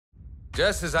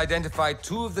Jess has identified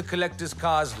two of the Collector's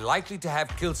cars likely to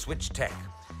have kill switch tech.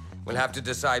 We'll have to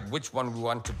decide which one we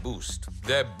want to boost.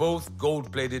 They're both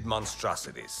gold-plated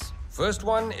monstrosities. First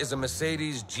one is a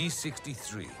Mercedes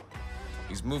G63.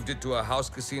 He's moved it to a house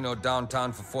casino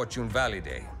downtown for Fortune Valley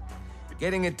Day.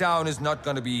 Getting it down is not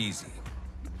going to be easy.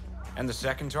 And the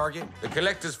second target? The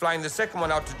Collector's flying the second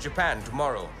one out to Japan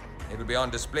tomorrow. It'll be on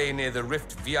display near the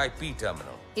Rift VIP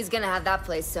terminal. He's gonna have that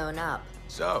place sewn up.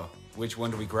 So, which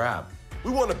one do we grab?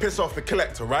 We want to piss off the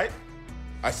Collector, right?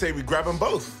 I say we grab them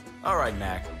both. All right,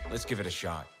 Mac. Let's give it a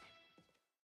shot.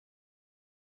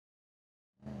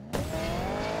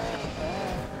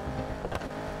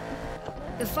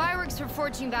 The fireworks for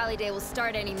Fortune Valley Day will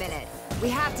start any minute. We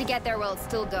have to get there while it's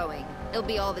still going. It'll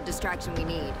be all the distraction we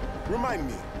need. Remind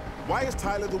me, why is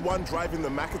Tyler the one driving the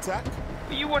Mac attack?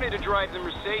 You wanted to drive the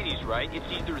Mercedes, right? It's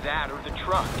either that or the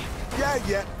truck.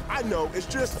 Yeah, I know. It's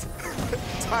just...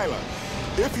 Tyler,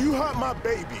 if you hurt my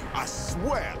baby, I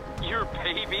swear. Your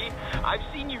baby? I've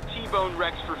seen you T-bone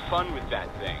Rex for fun with that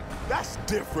thing. That's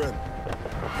different.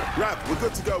 Rav, we're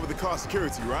good to go with the car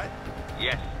security, right?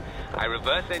 Yes. I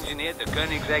reverse engineered the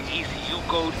Koenigsegg ECU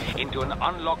code into an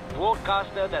unlocked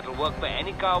broadcaster that'll work for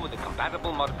any car with a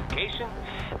compatible modification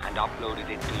and uploaded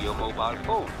it to your mobile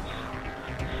phone.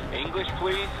 English,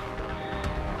 please?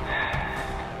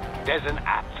 There's an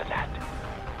app for that.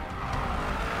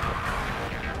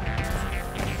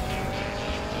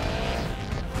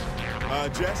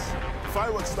 Jess,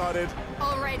 fireworks started.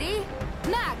 Already?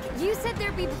 Mac, you said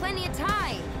there'd be plenty of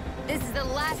time. This is the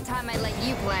last time I let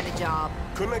you plan a job.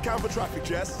 Couldn't account for traffic,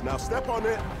 Jess. Now step on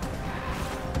it.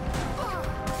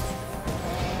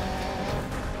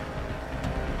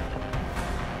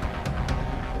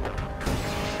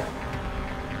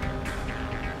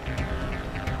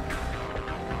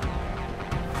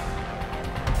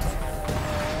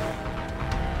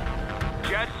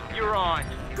 Jess, you're on.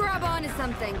 Grab onto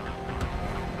something.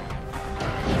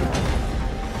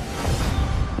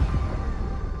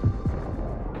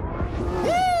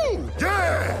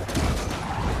 Yeah!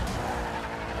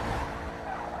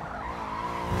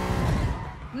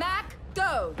 Mac,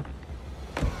 go!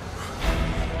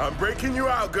 I'm breaking you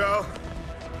out, girl.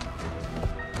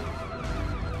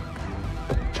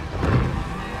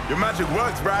 Your magic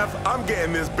works, Rav. I'm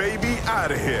getting this baby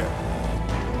out of here.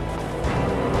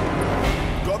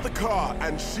 Got the car,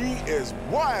 and she is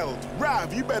wild.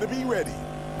 Rav, you better be ready.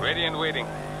 Ready and waiting.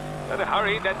 Better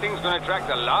hurry, that thing's gonna attract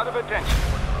a lot of attention.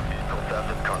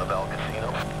 Carnival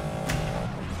Casino.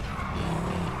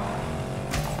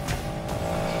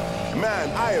 Man,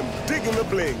 I am digging the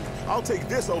bling. I'll take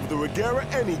this over the Regera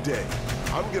any day.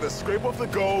 I'm gonna scrape off the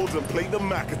gold and play the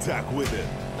Mac attack with it.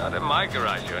 Not in my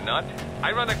garage, you're not.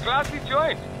 I run a classy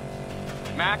joint.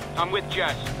 Mac, I'm with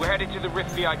Jess. We're headed to the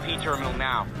Rift VIP terminal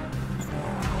now.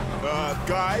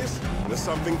 Guys, there's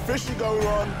something fishy going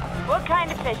on. What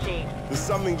kind of fishy? There's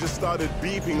something just started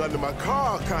beeping under my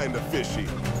car, kind of fishy.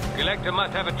 Collector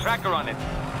must have a tracker on it.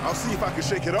 I'll see if I can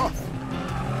shake it off.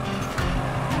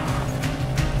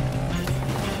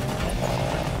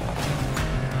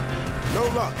 No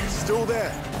luck, still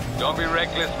there. Don't be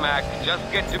reckless, Mac. Just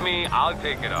get to me, I'll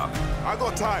take it off. I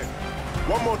got time.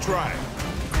 One more try.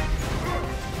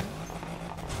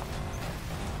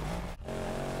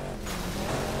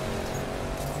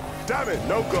 Damn it,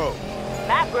 no go.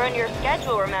 Matt, we're on your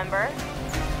schedule, remember?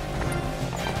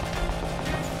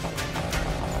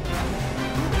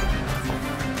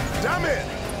 Damn it!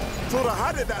 Thought I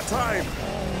had it that time.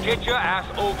 Get your ass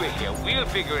over here. We'll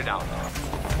figure it out.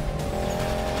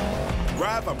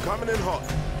 Rav, I'm coming in hot.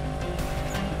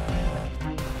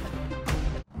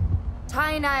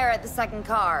 Ty and I are at the second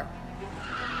car.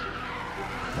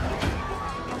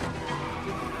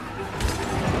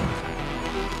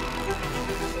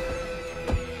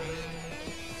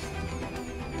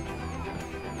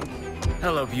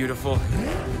 Hello, beautiful.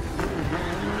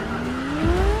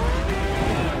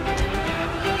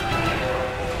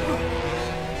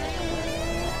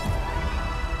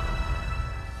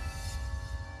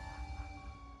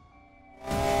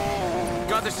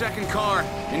 Got the second car,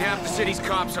 and half the city's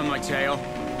cops on my tail.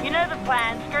 You know the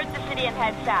plan. Skirt the city and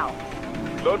head south.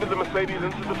 Loaded the Mercedes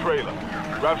into the trailer.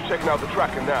 Rav's checking out the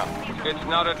tracker now. It's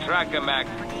not a tracker, Mac.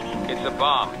 It's a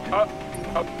bomb.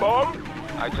 A bomb?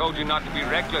 I told you not to be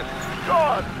reckless.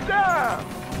 God damn!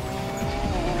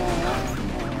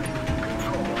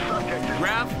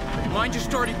 Rav, mine just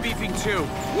started beeping too.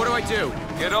 What do I do?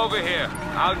 Get over here.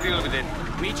 I'll deal with it.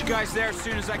 Meet you guys there as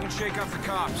soon as I can shake off the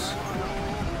cops.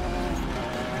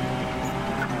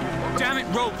 Damn it,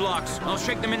 roadblocks. I'll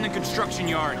shake them in the construction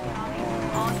yard.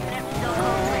 All units still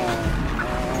hold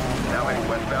 3. Now heading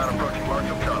westbound, approaching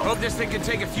Marshall Tunnel. Hope this thing can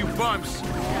take a few bumps.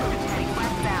 Heading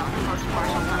westbound, approaching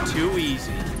Marshall Tunnel. Too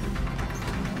easy.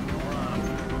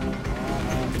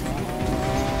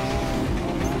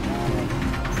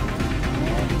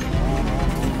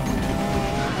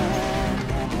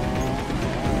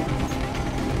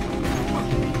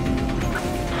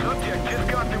 Subject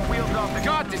just got their wheels off the...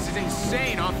 God, this is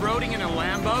insane. Off-roading in a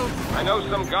Lambo? I know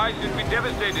some guys would be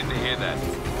devastated to hear that.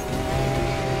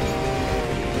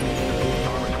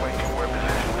 Armor swing toward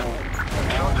position.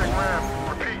 Subject ramp.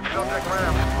 Repeat, subject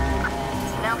ramp.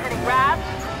 Now heading Rav,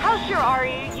 how sure are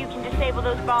you can disable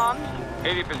those bombs?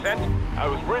 80%? I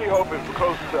was really hoping for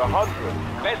close to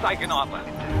 100. Best I can offer.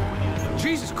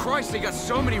 Jesus Christ, they got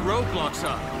so many roadblocks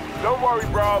up. Don't worry,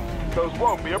 Rob. Those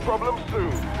won't be a problem soon.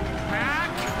 Mac?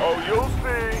 Oh, you'll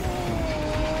see.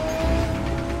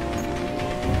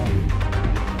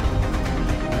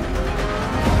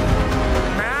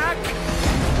 Mac?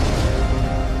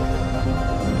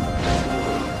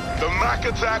 The Mac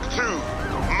Attack 2.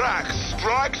 Mac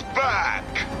strikes back.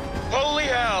 Holy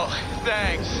hell,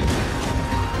 thanks.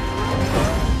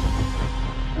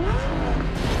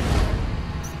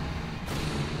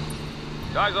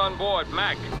 Guys on board,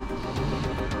 Mac.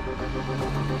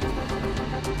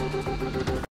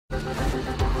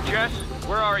 Jess,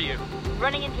 where are you?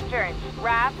 Running interference.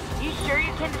 Rav, you sure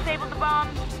you can disable the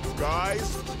bombs?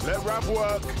 Guys, let Rav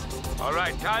work. All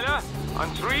right, Tyler. On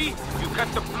 3, you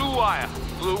cut the blue wire.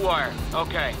 Blue wire.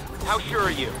 Okay. How sure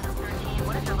are you? 13,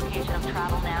 what is your location of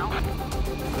travel now?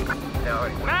 Now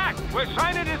heading west. Mac, we're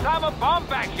trying to disarm a bomb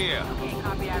back here. Okay,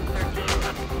 copy that,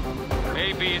 13.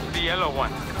 Maybe it's the yellow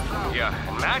one. Yeah.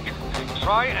 Mac,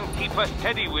 try and keep us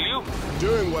steady, will you?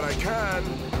 Doing what I can.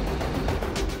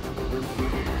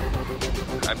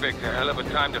 I picked a hell of a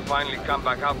time to finally come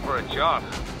back out for a job.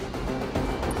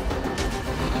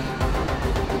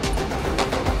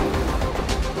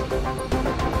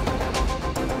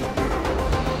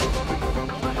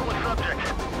 Collision with subject.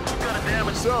 We've got a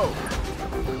damage. So,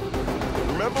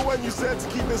 remember when you said to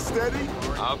keep it steady?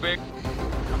 How big?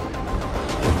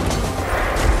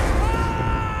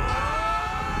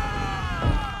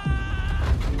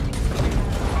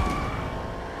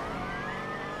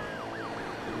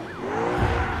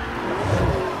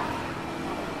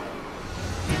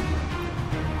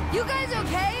 You guys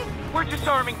okay? We're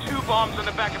disarming 2 bombs on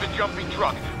the back of a jumping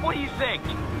truck. What do you think?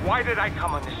 Why did I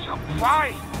come on this job?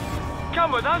 Why?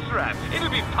 Come with us, Rav. It'll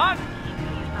be fun.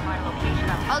 Please provide location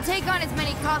of... I'll take on as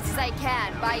many cops as I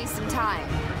can, buy you some time.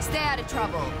 Stay out of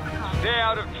trouble. Stay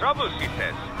out of trouble, she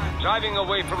says. Driving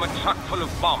away from a truck full of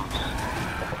bombs.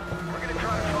 We're gonna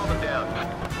try and slow them down.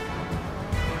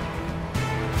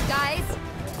 Guys,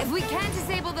 if we can't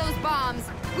disable those bombs,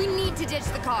 we need to ditch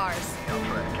the cars. I'll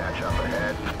try to catch up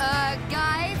ahead.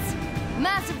 Guys?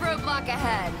 Massive roadblock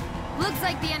ahead. Looks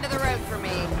like the end of the road for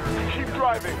me. Keep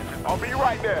driving. I'll be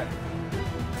right there.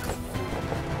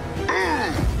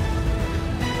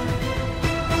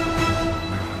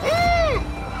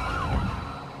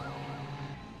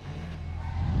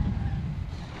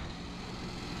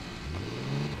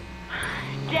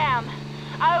 Damn,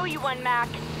 I owe you one, Mac.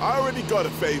 I already got a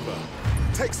favor.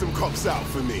 Take some cops out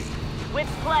for me. With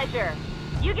pleasure.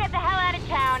 You get the hell out of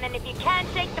town, and if you can't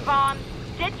shake the bombs,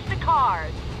 ditch the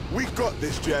cars. We got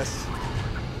this, Jess.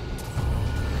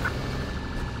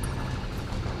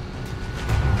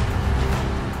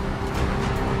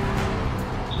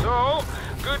 So,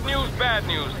 good news, bad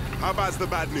news. How bad's the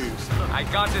bad news? I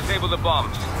can't disable the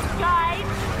bombs. Guys,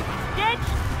 ditch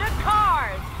the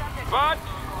cars. But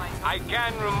I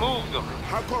can remove them.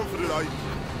 How confident are you?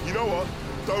 You know what?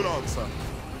 Don't answer.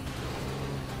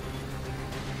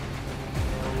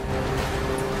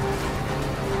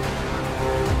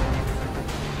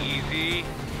 Easy,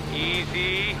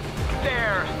 easy.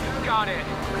 There, got it.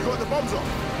 You got the bombs off?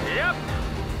 Yep.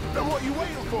 Then what are you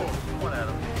waiting for? One at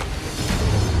 'em.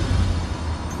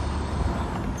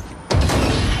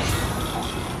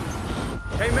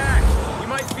 Hey, Mac, you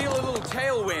might feel a little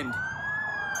tailwind.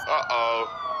 Uh-oh.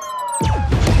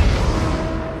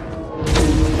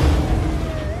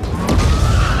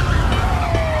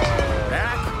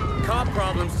 Mac, cop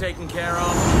problem's taken care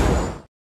of.